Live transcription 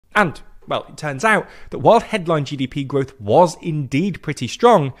And, well, it turns out that while headline GDP growth was indeed pretty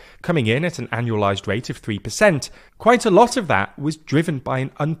strong, coming in at an annualized rate of 3%, quite a lot of that was driven by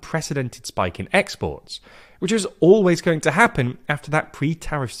an unprecedented spike in exports, which was always going to happen after that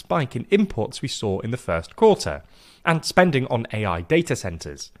pre-tariff spike in imports we saw in the first quarter, and spending on AI data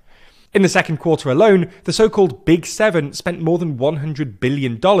centers. In the second quarter alone, the so-called Big Seven spent more than $100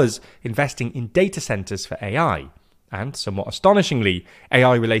 billion investing in data centers for AI. And, somewhat astonishingly,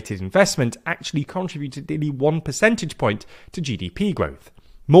 AI-related investment actually contributed nearly 1 percentage point to GDP growth,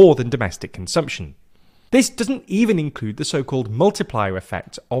 more than domestic consumption. This doesn't even include the so-called multiplier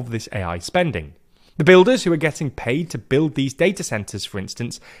effect of this AI spending. The builders who are getting paid to build these data centers, for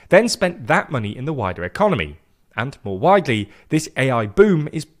instance, then spent that money in the wider economy. And more widely, this AI boom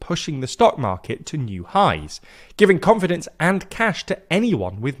is pushing the stock market to new highs, giving confidence and cash to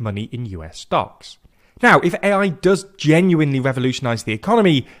anyone with money in US stocks. Now, if AI does genuinely revolutionize the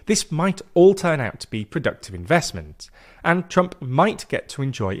economy, this might all turn out to be productive investment, and Trump might get to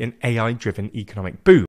enjoy an AI-driven economic boom.